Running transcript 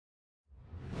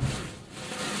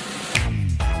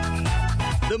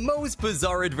The most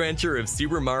bizarre adventure of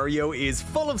Super Mario is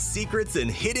full of secrets and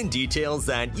hidden details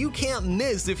that you can't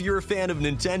miss if you're a fan of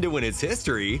Nintendo and its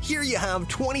history. Here you have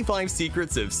 25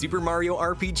 secrets of Super Mario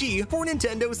RPG for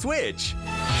Nintendo Switch.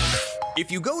 If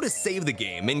you go to save the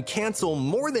game and cancel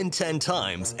more than 10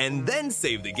 times and then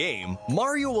save the game,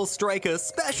 Mario will strike a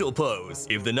special pose.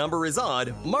 If the number is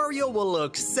odd, Mario will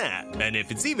look sad, and if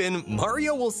it's even,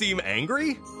 Mario will seem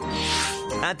angry.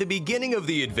 At the beginning of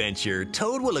the adventure,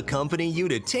 Toad will accompany you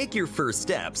to take your first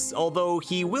steps, although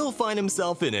he will find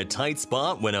himself in a tight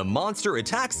spot when a monster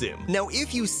attacks him. Now,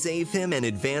 if you save him and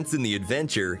advance in the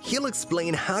adventure, he'll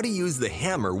explain how to use the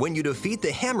hammer when you defeat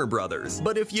the Hammer Brothers.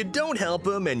 But if you don't help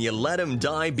him and you let him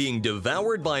die being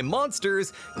devoured by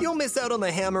monsters, you'll miss out on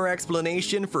the hammer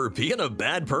explanation for being a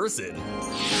bad person.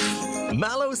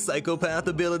 Mallow's Psychopath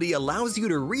ability allows you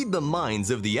to read the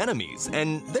minds of the enemies,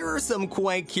 and there are some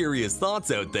quite curious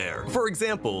thoughts out there. For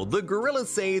example, the gorillas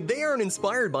say they aren't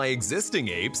inspired by existing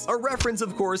apes, a reference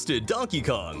of course to Donkey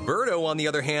Kong. Birdo, on the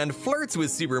other hand, flirts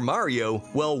with Super Mario,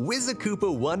 while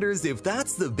Wizakoopa wonders if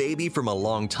that's the baby from a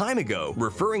long time ago,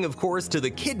 referring of course to the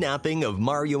kidnapping of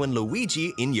Mario and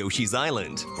Luigi in Yoshi's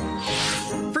Island.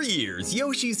 For years,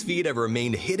 Yoshi's feet have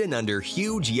remained hidden under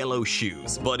huge yellow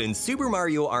shoes, but in Super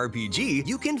Mario RPG,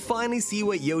 you can finally see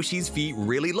what Yoshi's feet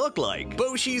really look like.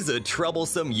 Boshi's a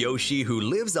troublesome Yoshi who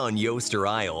lives on Yoster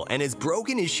Isle and has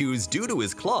broken his shoes due to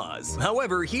his claws.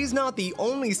 However, he's not the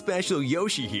only special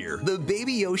Yoshi here. The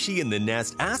baby Yoshi in the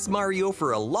nest asks Mario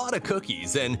for a lot of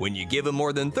cookies, and when you give him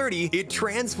more than 30, it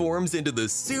transforms into the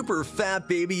super fat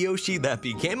baby Yoshi that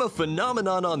became a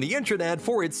phenomenon on the internet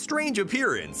for its strange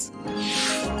appearance.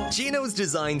 Gino's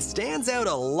design stands out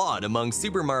a lot among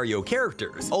Super Mario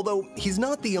characters, although he's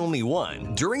not the only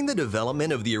one. During the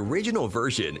development of the original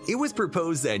version, it was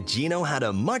proposed that Gino had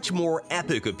a much more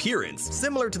epic appearance,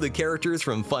 similar to the characters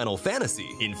from Final Fantasy.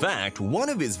 In fact, one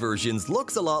of his versions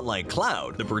looks a lot like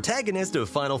Cloud, the protagonist of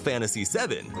Final Fantasy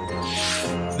VII.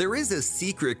 There is a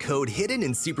secret code hidden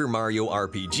in Super Mario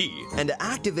RPG, and to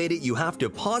activate it you have to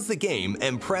pause the game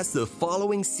and press the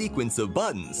following sequence of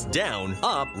buttons: down,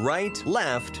 up, right,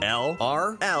 left, L,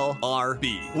 R, L, R,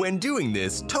 B. When doing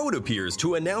this, Toad appears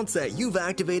to announce that you've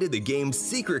activated the game's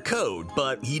secret code,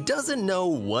 but he doesn't know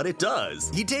what it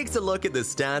does. He takes a look at the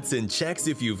stats and checks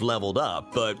if you've leveled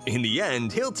up, but in the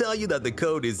end, he'll tell you that the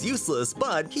code is useless,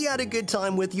 but he had a good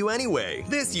time with you anyway.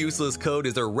 This useless code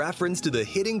is a reference to the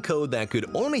hidden code that could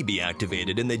only be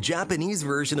activated in the Japanese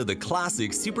version of the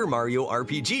classic Super Mario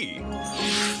RPG.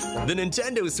 The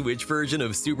Nintendo Switch version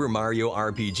of Super Mario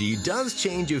RPG does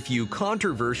change a few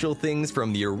controversial things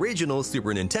from the original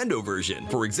Super Nintendo version.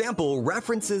 For example,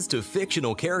 references to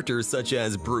fictional characters such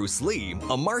as Bruce Lee,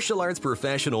 a martial arts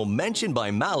professional mentioned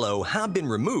by Mallow, have been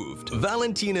removed.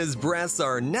 Valentina's breasts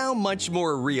are now much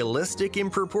more realistic in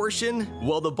proportion,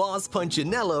 while the boss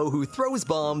Punchinello who throws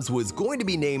bombs was going to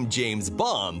be named James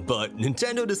Bomb, but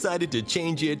Nintendo decided to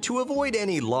change it to avoid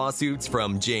any lawsuits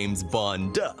from James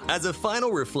Bond. As a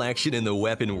final reflection in the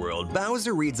weapon world,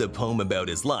 Bowser reads a poem about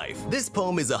his life. This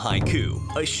poem is a haiku,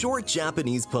 a short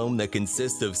Japanese poem that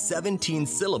consists of 17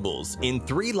 syllables in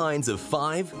 3 lines of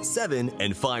 5, 7,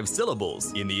 and 5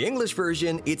 syllables. In the English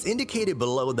version, it's indicated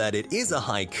below that it is a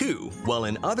haiku, while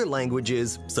in other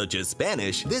languages, such as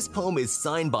Spanish, this poem is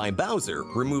signed by Bowser,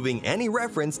 removing any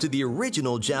reference to the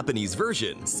original Japanese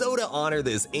version. So to honor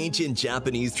this ancient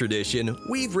Japanese tradition,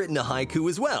 we've written a haiku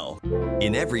as well.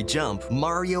 In every jump,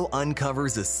 Mario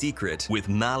uncovers a secret. With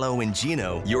Mallow and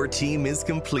Gino, your team is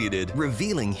completed,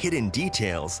 revealing hidden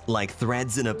details like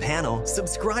threads in a panel.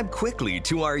 Subscribe quickly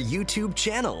to our YouTube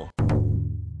channel.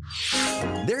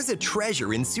 There's a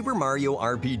treasure in Super Mario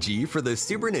RPG for the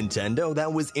Super Nintendo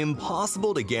that was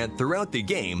impossible to get throughout the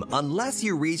game unless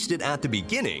you reached it at the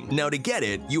beginning. Now to get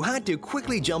it, you had to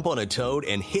quickly jump on a Toad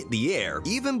and hit the air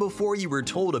even before you were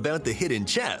told about the hidden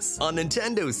chest. On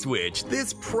Nintendo Switch,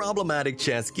 this problematic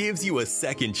chest gives you a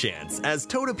second chance as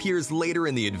Toad appears later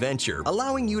in the adventure,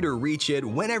 allowing you to reach it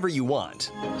whenever you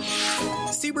want.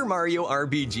 Super Mario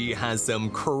RPG has some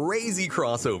crazy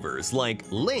crossovers, like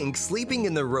Link sleeping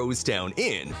in the Rose Town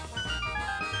Inn,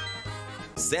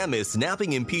 Samus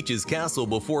napping in Peach's castle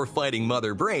before fighting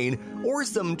Mother Brain, or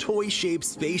some toy-shaped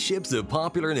spaceships of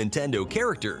popular Nintendo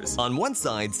characters. On one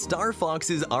side, Star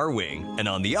Fox's Arwing, and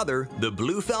on the other, the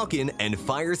Blue Falcon and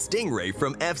Fire Stingray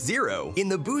from F-Zero. In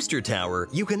the Booster Tower,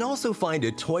 you can also find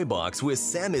a toy box with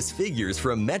Samus figures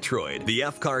from Metroid, the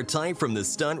F-Car type from the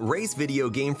stunt race video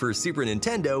game for Super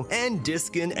Nintendo, and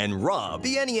Diskin and Rob,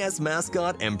 the NES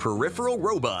mascot and peripheral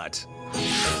robot.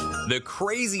 The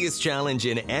craziest challenge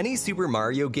in any Super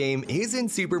Mario game is in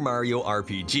Super Mario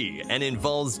RPG and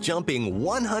involves jumping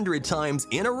 100 times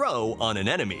in a row on an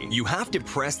enemy. You have to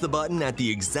press the button at the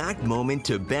exact moment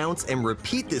to bounce and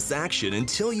repeat this action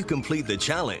until you complete the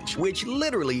challenge, which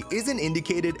literally isn't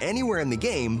indicated anywhere in the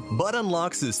game but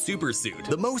unlocks a super suit,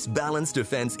 the most balanced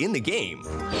defense in the game.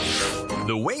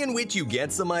 The way in which you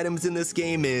get some items in this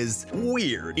game is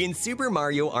weird. In Super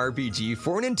Mario RPG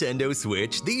for Nintendo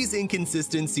Switch, these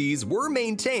inconsistencies were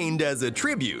maintained as a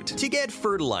tribute. To get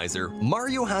fertilizer,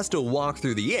 Mario has to walk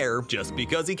through the air just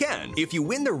because he can. If you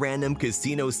win the random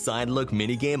casino side look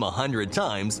minigame 100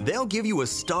 times, they'll give you a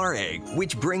star egg,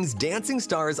 which brings dancing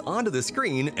stars onto the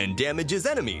screen and damages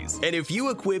enemies. And if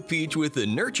you equip Peach with a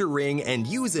nurture ring and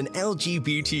use an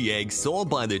LGBT egg sold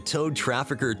by the Toad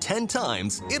Trafficker 10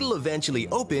 times, it'll eventually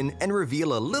open and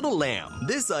reveal a little lamb.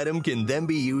 This item can then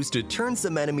be used to turn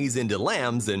some enemies into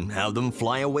lambs and have them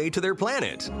fly away to their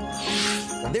planet.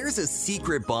 There's a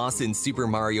secret boss in Super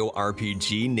Mario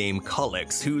RPG named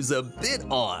Cullix who's a bit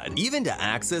odd. Even to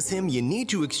access him, you need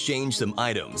to exchange some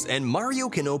items, and Mario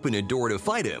can open a door to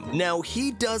fight him. Now,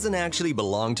 he doesn't actually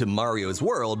belong to Mario's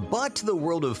world, but to the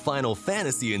world of Final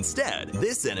Fantasy instead.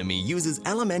 This enemy uses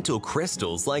elemental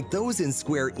crystals like those in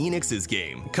Square Enix's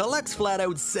game. Cullix flat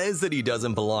out says that he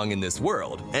doesn't belong in this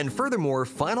world, and furthermore,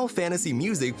 Final Fantasy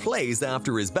music plays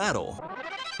after his battle.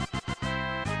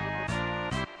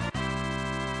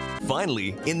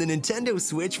 Finally, in the Nintendo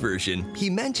Switch version, he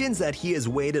mentions that he has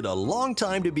waited a long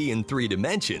time to be in 3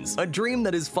 dimensions, a dream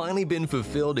that has finally been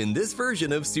fulfilled in this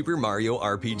version of Super Mario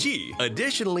RPG.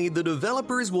 Additionally, the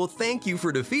developers will thank you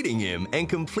for defeating him and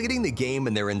completing the game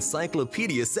in their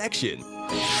encyclopedia section.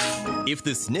 If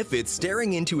the Sniffet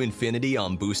staring into infinity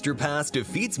on Booster Pass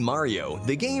defeats Mario,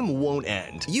 the game won't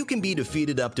end. You can be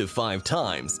defeated up to 5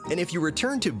 times, and if you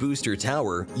return to Booster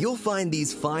Tower, you'll find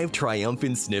these 5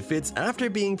 triumphant Sniffets after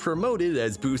being promoted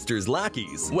as Booster's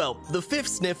lackeys. Well, the 5th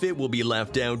Sniffet will be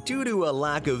left out due to a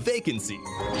lack of vacancy.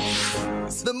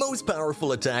 The most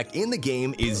powerful attack in the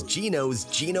game is Geno's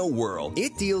Geno Whirl.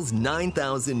 It deals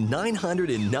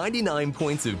 9,999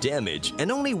 points of damage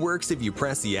and only works if you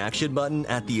press the action button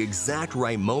at the exact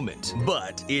right moment.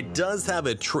 But it does have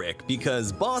a trick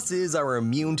because bosses are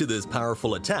immune to this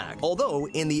powerful attack, although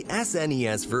in the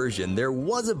SNES version there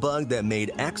was a bug that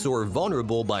made Exor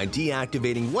vulnerable by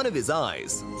deactivating one of his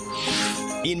eyes.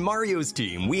 In Mario's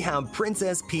team, we have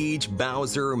Princess Peach,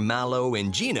 Bowser, Mallow,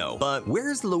 and Geno, but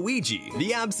where's Luigi?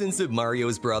 The absence of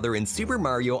Mario's brother in Super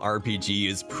Mario RPG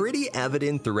is pretty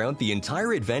evident throughout the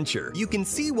entire adventure. You can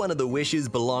see one of the wishes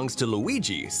belongs to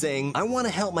Luigi, saying, "I want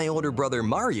to help my older brother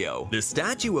Mario." The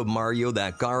statue of Mario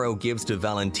that Garo gives to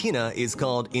Valentina is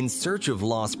called In Search of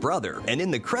Lost Brother, and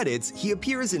in the credits, he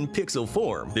appears in pixel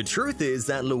form. The truth is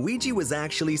that Luigi was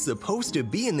actually supposed to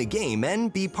be in the game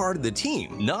and be part of the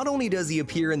team. Not only does he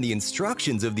appear in the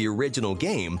instructions of the original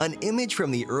game, an image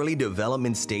from the early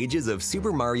development stages of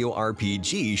Super Mario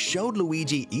RPG showed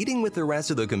Luigi eating with the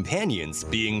rest of the companions,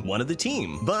 being one of the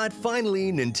team. But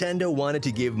finally, Nintendo wanted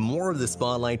to give more of the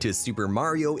spotlight to Super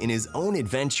Mario in his own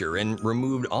adventure and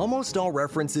removed almost all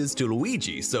references to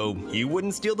Luigi so he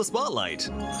wouldn't steal the spotlight.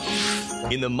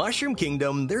 In the Mushroom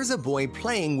Kingdom, there's a boy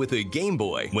playing with a Game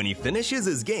Boy. When he finishes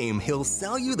his game, he'll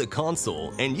sell you the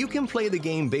console, and you can play the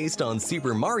game based on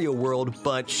Super Mario World,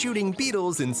 but shooting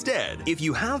beetles instead. If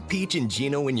you have Peach and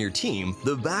Geno in your team,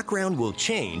 the background will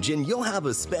change and you'll have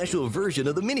a special version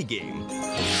of the minigame.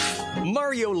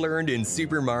 Mario learned in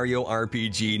Super Mario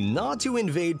RPG not to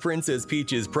invade Princess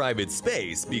Peach's private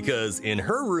space because in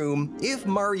her room, if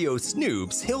Mario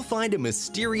snoops, he'll find a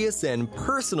mysterious and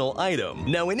personal item.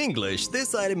 Now in English,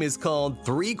 this item is called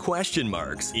 3 question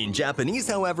marks. In Japanese,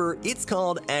 however, it's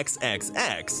called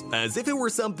XXX, as if it were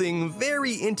something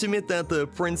very intimate that the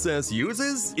princess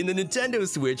uses. In the Nintendo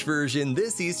Switch version,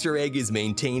 this Easter egg is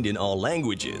maintained in all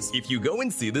languages. If you go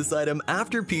and see this item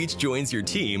after Peach joins your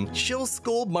team, she'll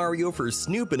scold Mario for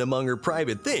snooping among her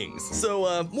private things.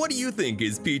 So, what do you think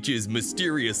is Peach's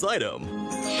mysterious item?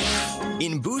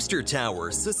 In Booster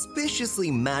Tower, suspiciously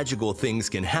magical things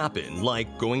can happen,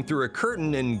 like going through a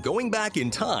curtain and going back in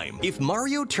time. If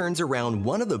Mario turns around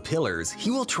one of the pillars,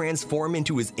 he will transform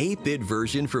into his 8-bit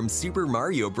version from Super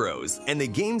Mario Bros., and the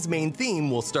game's main theme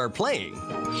will start playing.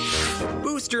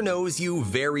 Booster knows you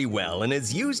very well and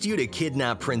has used you to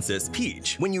kidnap Princess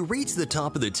Peach. When you reach the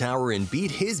top of the tower and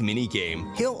beat his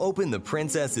minigame, he'll open the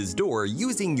princess's door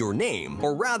using your name,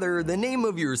 or rather, the name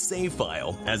of your save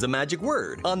file, as a magic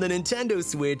word. On the Nintendo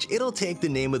Switch, it'll take the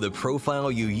name of the profile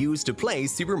you used to play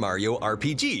Super Mario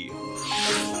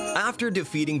RPG. After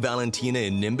defeating Valentina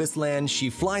in Nimbus Land, she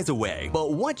flies away.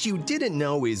 But what you didn't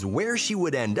know is where she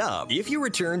would end up. If you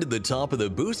return to the top of the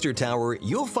booster tower,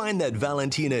 you'll find that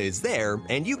Valentina is there,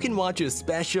 and you can watch a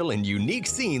special and unique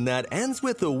scene that ends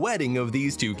with the wedding of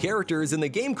these two characters in the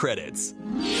game credits.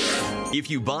 If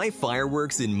you buy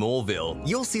fireworks in Moleville,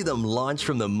 you'll see them launch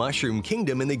from the Mushroom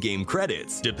Kingdom in the game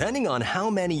credits. Depending on how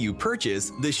many you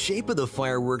purchase, the shape of the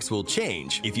fireworks will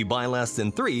change. If you buy less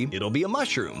than 3, it'll be a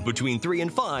mushroom. Between 3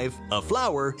 and 5, a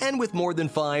flower, and with more than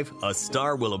 5, a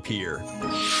star will appear.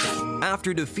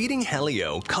 After defeating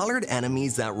Helio, colored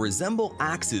enemies that resemble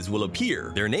axes will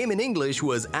appear. Their name in English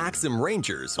was Axum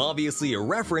Rangers, obviously a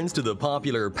reference to the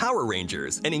popular Power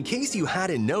Rangers. And in case you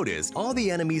hadn't noticed, all the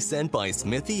enemies sent by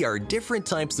Smithy are different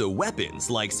types of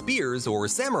weapons like spears or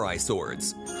samurai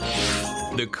swords.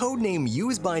 The codename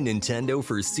used by Nintendo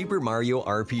for Super Mario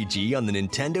RPG on the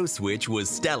Nintendo Switch was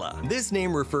Stella. This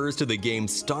name refers to the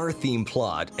game's star-themed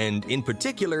plot, and in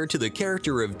particular to the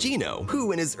character of Geno,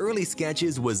 who in his early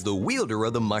sketches was the wielder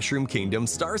of the Mushroom Kingdom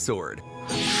Star Sword.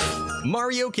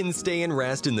 Mario can stay and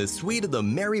rest in the suite of the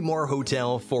Merrymore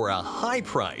Hotel for a high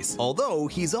price, although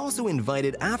he's also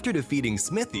invited after defeating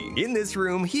Smithy. In this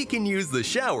room, he can use the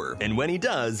shower, and when he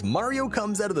does, Mario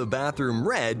comes out of the bathroom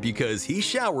red because he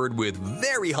showered with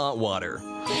very hot water.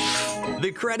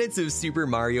 The credits of Super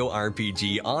Mario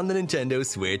RPG on the Nintendo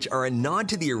Switch are a nod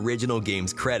to the original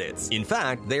game's credits. In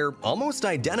fact, they're almost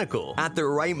identical. At the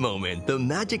right moment, the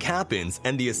magic happens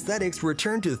and the aesthetics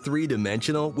return to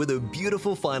three-dimensional with a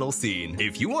beautiful final scene.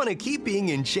 If you want to keep being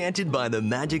enchanted by the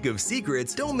magic of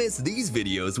secrets, don't miss these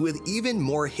videos with even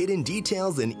more hidden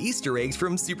details and Easter eggs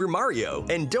from Super Mario.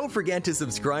 And don't forget to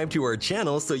subscribe to our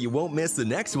channel so you won't miss the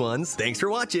next ones. Thanks for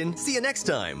watching, see you next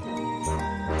time!